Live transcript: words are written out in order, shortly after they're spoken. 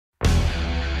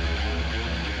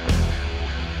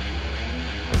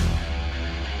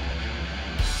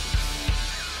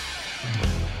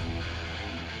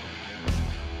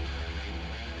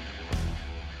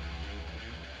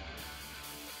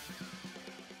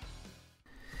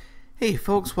Hey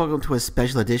folks, welcome to a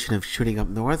special edition of Shooting Up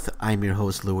North. I'm your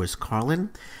host, Lewis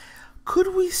Carlan.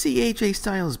 Could we see AJ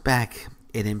Styles back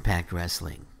in Impact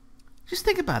Wrestling? Just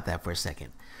think about that for a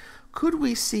second. Could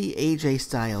we see AJ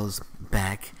Styles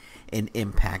back in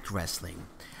Impact Wrestling?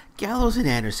 Gallows and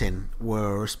Anderson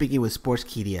were speaking with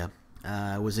Sportskeeda.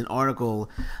 It was an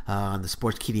article on the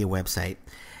Sportskeeda website.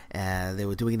 They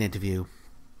were doing an interview.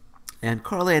 And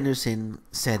Carl Anderson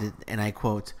said it, and I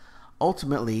quote,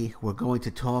 "Ultimately, we're going to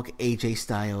talk AJ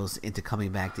Styles into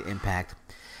coming back to Impact.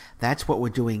 That's what we're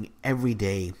doing every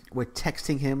day. We're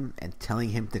texting him and telling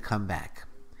him to come back."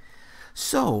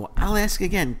 So, I'll ask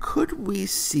again, could we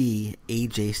see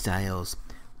AJ Styles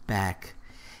back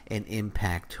in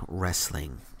Impact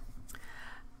Wrestling?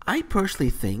 I personally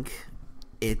think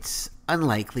it's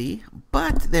unlikely,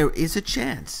 but there is a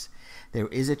chance. There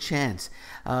is a chance.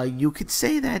 You could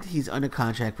say that he's under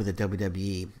contract with the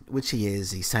WWE, which he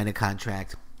is. He signed a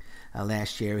contract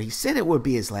last year. He said it would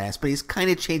be his last, but he's kind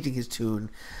of changing his tune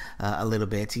a little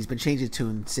bit. He's been changing his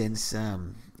tune since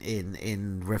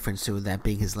in reference to that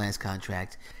being his last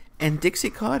contract. And Dixie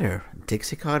Carter,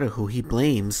 who he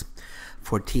blames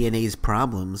for TNA's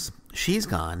problems, she's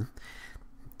gone.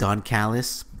 Don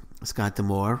Callis, Scott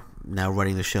D'Amore, now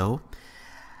running the show.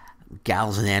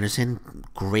 Gallows and Anderson,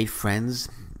 great friends.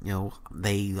 You know,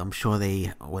 I'm sure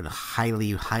they would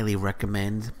highly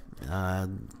recommend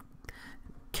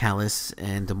Callis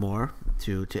and D'Amore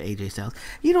to AJ Styles.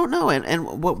 You don't know,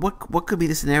 and what could be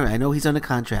the scenario? I know he's under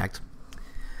contract.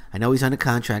 Right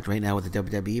now with the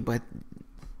WWE, but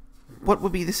what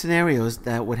would be the scenarios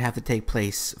that would have to take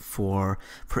place for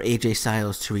AJ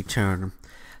Styles to return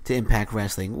to Impact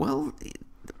Wrestling? Well,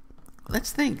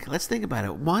 Let's think about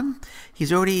it. One,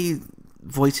 he's already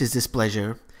voiced his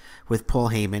displeasure with Paul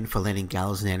Heyman for letting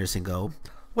Gallows and Anderson go.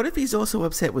 What if he's also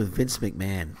upset with Vince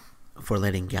McMahon for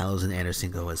letting Gallows and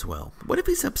Anderson go as well? What if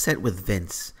he's upset with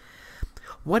Vince?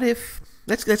 What if,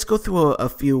 let's go through a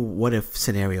few what if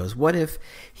scenarios. What if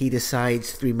he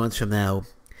decides 3 months from now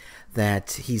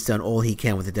that he's done all he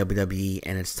can with the WWE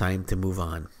and it's time to move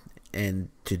on and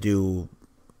to do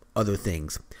other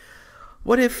things?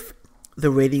 What if the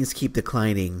ratings keep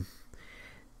declining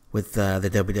with the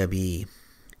WWE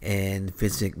and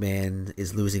Vince McMahon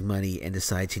is losing money and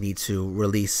decides he needs to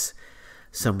release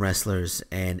some wrestlers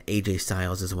and AJ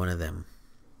Styles is one of them?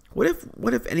 What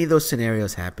if any of those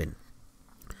scenarios happen?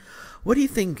 What do you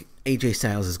think AJ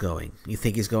Styles is going? You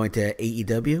think he's going to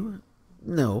AEW?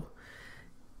 No.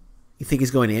 You think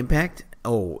he's going to Impact?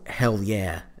 Oh, hell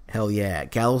yeah.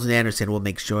 Gallows and Anderson will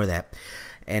make sure that.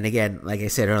 And again, like I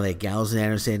said earlier, Gallows and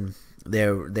Anderson,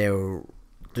 they're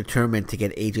determined to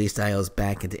get AJ Styles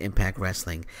back into Impact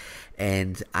Wrestling.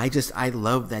 And I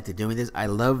love that they're doing this. I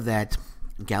love that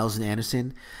Gallows and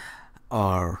Anderson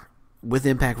are with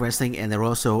Impact Wrestling, and they're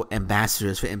also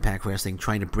ambassadors for Impact Wrestling,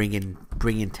 trying to bring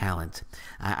in talent.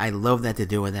 I love that they're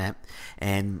doing that.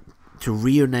 And to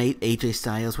reunite AJ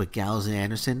Styles with Gallows and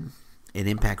Anderson in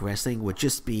Impact Wrestling would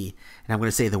just be, and I'm going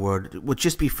to say the word, would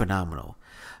just be phenomenal.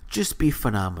 Just be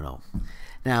phenomenal.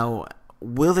 Now,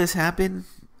 will this happen?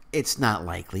 It's not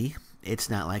likely,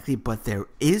 but there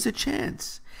is a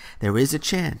chance.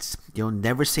 You'll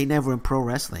never say never in pro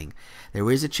wrestling.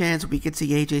 There is a chance we could see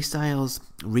AJ Styles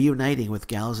reuniting with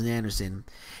Gallows and Anderson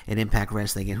in Impact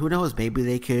Wrestling. And who knows, maybe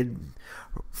they could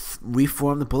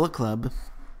reform the Bullet Club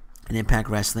in Impact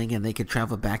Wrestling and they could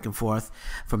travel back and forth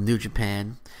from New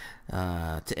Japan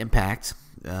to Impact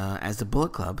as the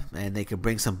Bullet Club, and they could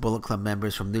bring some Bullet Club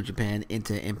members from New Japan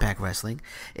into Impact Wrestling.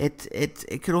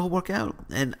 It could all work out,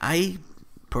 and I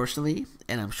personally,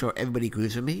 and I'm sure everybody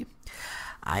agrees with me,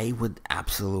 I would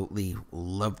absolutely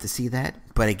love to see that.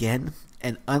 But again,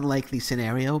 an unlikely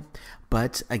scenario.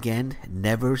 But again,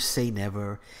 never say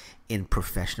never in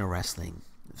professional wrestling.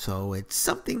 So it's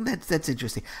something that's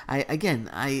interesting.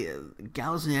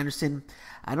 Gallows and Anderson,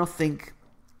 I don't think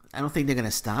they're going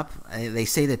to stop. They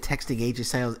say they're texting AJ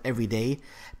Styles every day,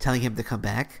 telling him to come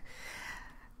back.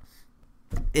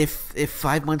 If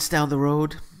 5 months down the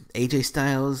road, AJ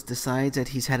Styles decides that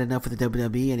he's had enough with the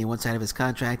WWE and he wants out of his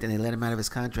contract, and they let him out of his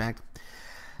contract,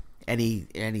 and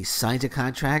he signs a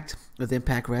contract with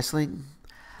Impact Wrestling,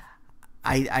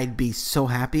 I'd be so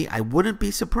happy. I wouldn't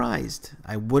be surprised.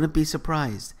 I'd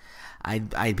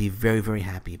be very, very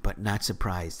happy, but not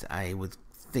surprised. I would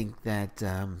think that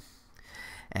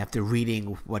after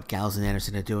reading what Gallows and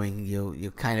Anderson are doing,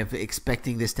 you're kind of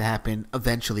expecting this to happen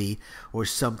eventually or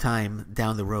sometime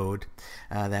down the road,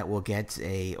 that we'll get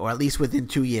or at least within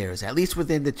 2 years,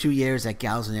 within the 2 years that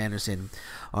Gallows and Anderson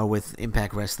are with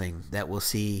Impact Wrestling, that we'll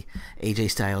see AJ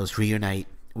Styles reunite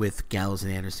with Gallows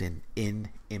and Anderson in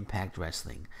Impact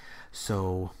Wrestling.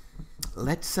 So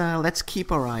let's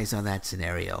keep our eyes on that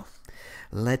scenario.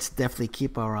 Let's definitely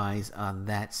keep our eyes on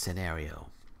that scenario.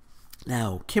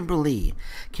 Now, Kimberly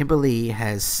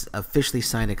has officially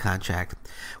signed a contract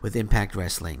with Impact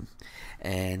Wrestling,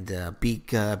 and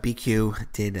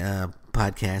BQ did a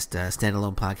podcast, a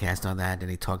standalone podcast on that, and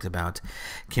he talked about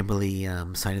Kimberly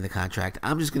signing the contract.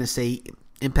 I'm just going to say,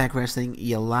 Impact Wrestling,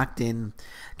 you locked in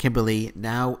Kimberly.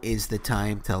 Now is the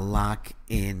time to lock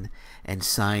in and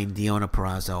sign Deonna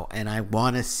Purrazzo, and I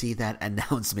want to see that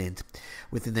announcement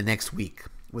within the next week.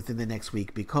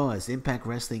 Because Impact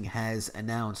Wrestling has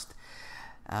announced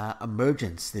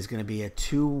Emergence. There's going to be a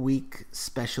 2-week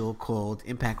special called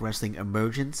Impact Wrestling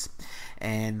Emergence,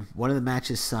 and one of the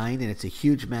matches signed, and it's a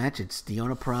huge match. It's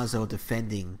Deonna Purrazzo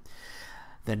defending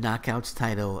the Knockouts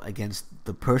title against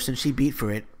the person she beat for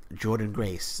it, Jordynne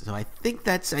Grace. So I think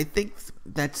that's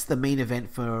the main event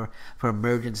for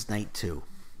Emergence Night 2.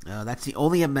 That's the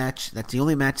only match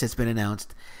that's been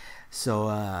announced. So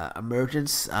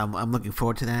Emergence, I'm looking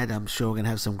forward to that. I'm sure we're gonna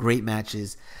have some great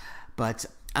matches. But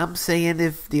I'm saying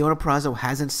if Deonna Purrazzo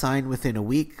hasn't signed within a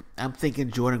week, I'm thinking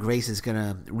Jordynne Grace is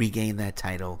gonna regain that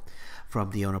title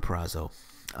from Deonna Purrazzo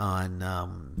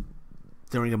on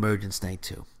during Emergence Night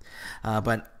 2.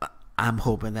 But I'm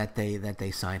hoping that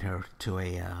they sign her to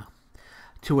a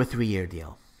 3-year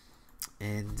deal.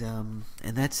 And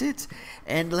that's it.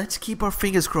 And let's keep our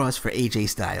fingers crossed for AJ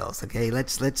Styles. Okay,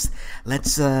 let's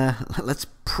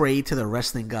pray to the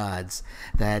wrestling gods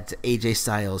that AJ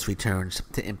Styles returns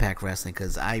to Impact Wrestling,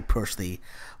 because I personally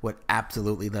would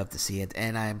absolutely love to see it,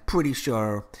 and I'm pretty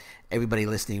sure everybody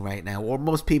listening right now, or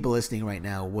most people listening right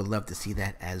now, would love to see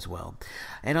that as well.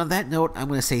 And on that note, I'm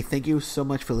going to say thank you so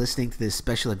much for listening to this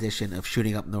special edition of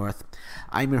Shooting Up North.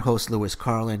 I'm your host,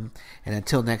 Carlan, and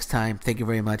until next time, thank you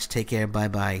very much. Take care.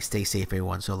 Bye-bye. Stay safe,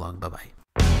 everyone. So long. Bye-bye.